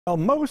Well,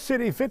 Mo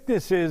City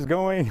Fitness is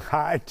going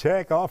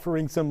high-tech,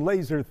 offering some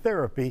laser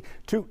therapy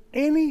to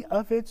any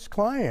of its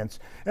clients.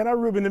 And our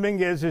Ruben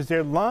Dominguez is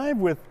there live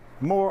with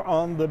more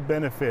on the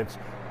benefits.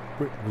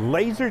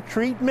 Laser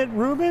treatment,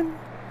 Ruben?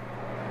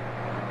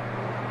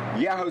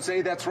 Yeah,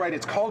 Jose, that's right.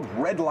 It's called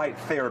red light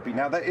therapy.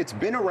 Now, it's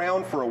been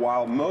around for a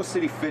while. Mo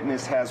City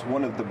Fitness has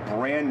one of the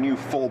brand new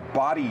full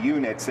body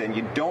units, and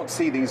you don't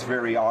see these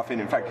very often.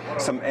 In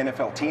fact, some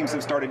NFL teams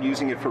have started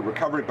using it for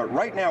recovery. But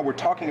right now, we're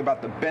talking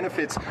about the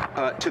benefits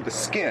to the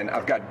skin.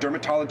 I've got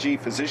Dermatology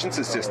physician's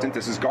assistant.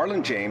 This is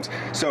Garland James.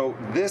 So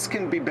this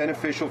can be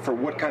beneficial for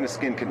what kind of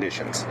skin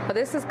conditions? Well,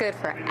 this is good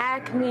for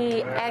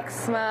acne,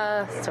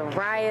 eczema,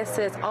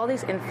 psoriasis, all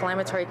these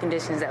inflammatory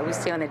conditions that we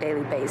see on a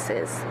daily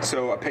basis.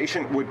 So a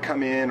patient would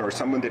come in, or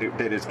someone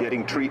that is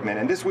getting treatment,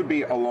 and this would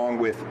be along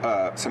with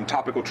some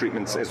topical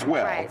treatments as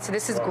well. Right, so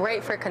this is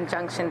great for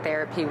conjunction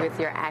therapy with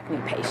your acne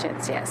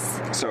patients,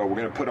 yes. So we're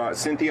going to put on,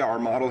 Cynthia, our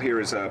model here,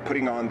 is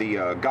putting on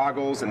the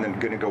goggles and then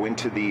going to go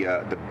into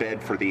the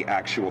bed for the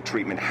actual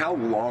treatment. How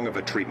long of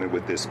a treatment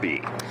would this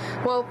be?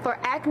 Well, for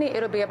acne,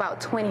 it'll be about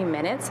 20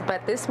 minutes,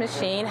 but this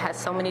machine has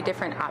so many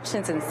different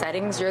options and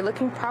settings. You're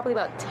looking probably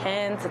about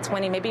 10 to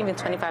 20, maybe even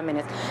 25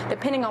 minutes,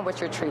 depending on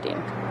what you're treating.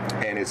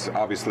 And it's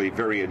obviously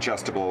very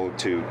adjustable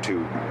to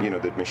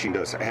the machine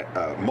does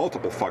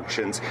multiple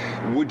functions.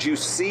 Would you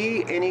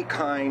see any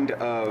kind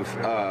of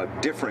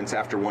difference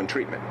after one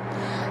treatment?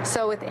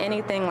 So with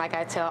anything, like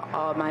I tell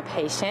all my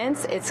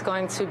patients, it's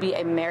going to be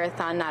a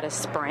marathon, not a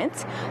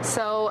sprint.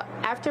 So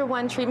after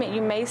one treatment,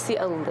 you may see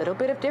a little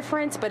bit of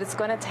difference, but it's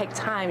going to take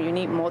time. You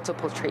need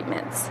multiple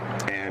treatments.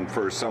 And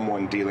for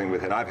someone dealing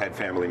with it, I've had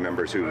family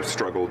members who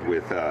struggled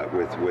with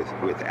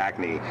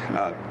acne.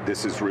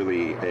 This is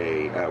really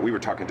we were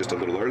talking just a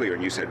little earlier,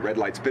 and you said red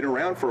light's been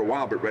around for a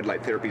while, but red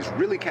light therapy is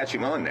really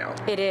catching on now.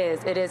 It is.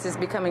 It's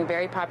becoming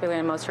very popular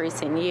in most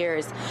recent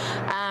years.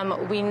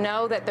 We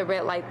know that the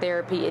red light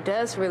therapy, it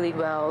does really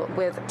well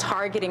with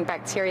targeting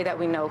bacteria that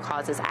we know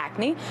causes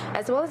acne,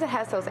 as well as it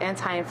has those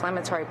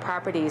anti-inflammatory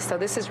properties. So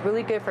this is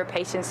really good for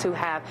patients who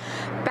have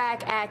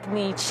back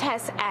acne,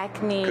 chest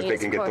acne. Because they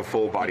can get the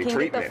full body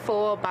treatment. Get the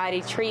full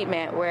body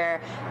treatment,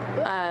 where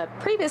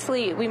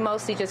previously we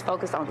mostly just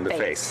focused on the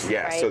face.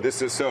 Yeah. Right? So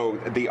this is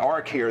the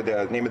ARC here.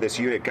 The name of this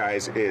unit,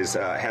 guys, is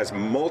has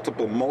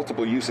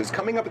multiple uses.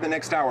 Coming up in the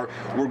next hour,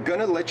 we're going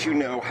to let you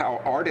know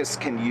how artists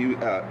can use,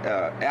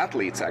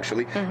 athletes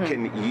actually,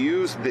 can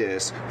use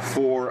this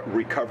for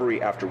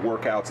recovery after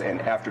workouts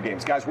and after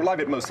games. Guys, we're live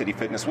at Mo City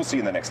Fitness. We'll see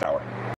you in the next hour.